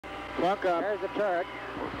Buck up. There's the turret.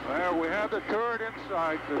 There, we have the turret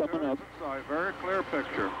inside. The turret's inside. Very clear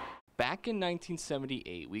picture. Back in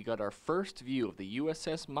 1978, we got our first view of the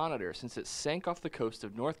USS Monitor since it sank off the coast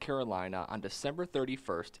of North Carolina on December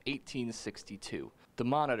 31st, 1862. The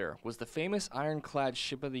Monitor was the famous ironclad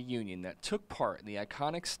ship of the Union that took part in the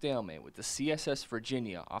iconic stalemate with the CSS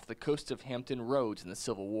Virginia off the coast of Hampton Roads in the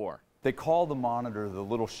Civil War. They call the Monitor the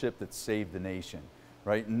little ship that saved the nation,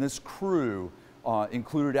 right? And this crew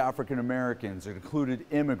included African Americans, it included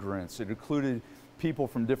immigrants, it included people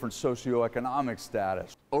from different socioeconomic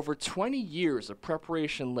status. Over 20 years of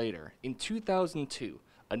preparation later, in 2002,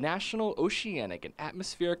 a National Oceanic and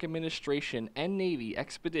Atmospheric Administration and Navy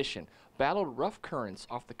expedition battled rough currents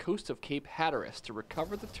off the coast of Cape Hatteras to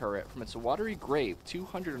recover the turret from its watery grave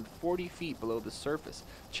 240 feet below the surface.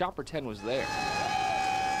 Chopper 10 was there.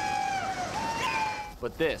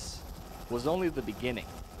 But this was only the beginning.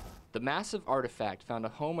 The massive artifact found a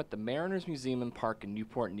home at the Mariners Museum and Park in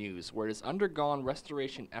Newport News, where it has undergone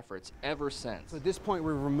restoration efforts ever since. So at this point,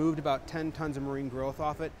 we've removed about 10 tons of marine growth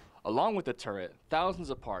off it. Along with the turret, thousands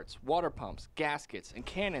of parts, water pumps, gaskets, and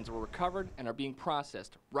cannons were recovered and are being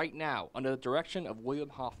processed right now under the direction of William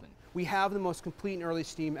Hoffman. We have the most complete and early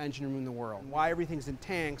steam engine room in the world. Why everything's in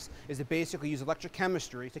tanks is to basically use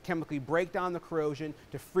electrochemistry to chemically break down the corrosion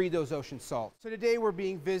to free those ocean salts. So today we're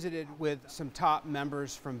being visited with some top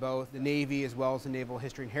members from both the Navy as well as the Naval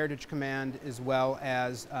History and Heritage Command as well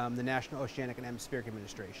as the National Oceanic and Atmospheric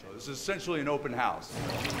Administration. This is essentially an open house.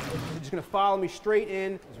 You're just going to follow me straight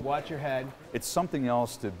in. Just watch your head. It's something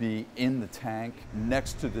else to be in the tank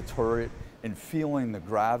next to the turret and feeling the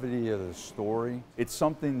gravity of the story. It's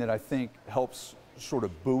something that I think helps sort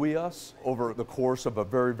of buoy us over the course of a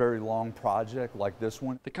very, very long project like this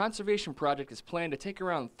one. The conservation project is planned to take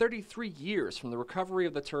around 33 years from the recovery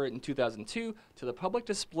of the turret in 2002 to the public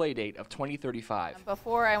display date of 2035.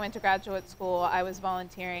 Before I went to graduate school, I was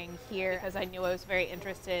volunteering here because I knew I was very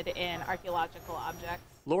interested in archaeological objects.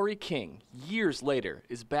 Lori King, years later,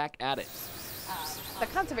 is back at it. The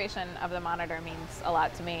conservation of the Monitor means a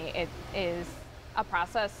lot to me. It is a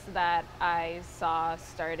process that I saw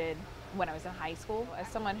started when I was in high school. As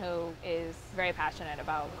someone who is very passionate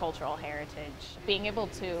about cultural heritage, being able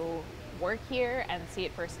to work here and see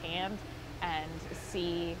it firsthand and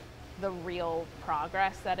see the real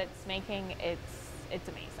progress that it's making, it's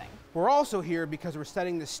amazing. We're also here because we're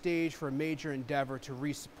setting the stage for a major endeavor to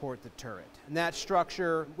re-support the turret. And that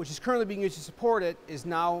structure, which is currently being used to support it, is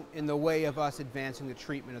now in the way of us advancing the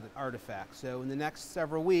treatment of the artifact. So in the next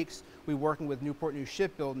several weeks, we're working with Newport News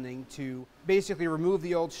Shipbuilding to basically remove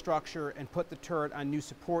the old structure and put the turret on new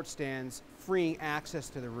support stands, freeing access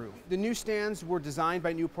to the roof. The new stands were designed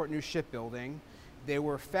by Newport News Shipbuilding. They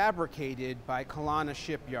were fabricated by Kalana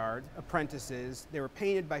Shipyard apprentices. They were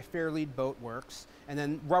painted by Fairlead Boat Works, and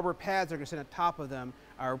then rubber pads that are going to sit on top of them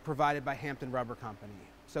are provided by Hampton Rubber Company.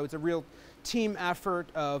 So it's a real team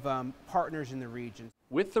effort of partners in the region.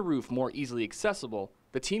 With the roof more easily accessible,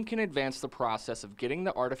 the team can advance the process of getting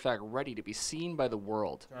the artifact ready to be seen by the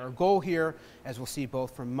world. Our goal here, as we'll see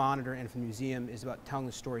both from Monitor and from the museum, is about telling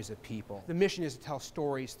the stories of people. The mission is to tell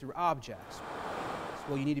stories through objects.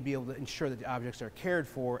 Well, you need to be able to ensure that the objects are cared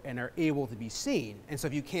for and are able to be seen. And so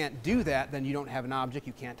if you can't do that, then you don't have an object,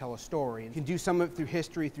 you can't tell a story. You can do some of it through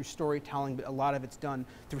history, through storytelling, but a lot of it's done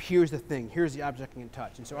through here's the thing, here's the object you can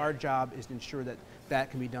touch. And so our job is to ensure that that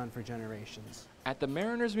can be done for generations. At the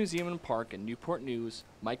Mariners Museum and Park in Newport News,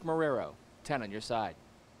 Mike Marrero, 10 on your side.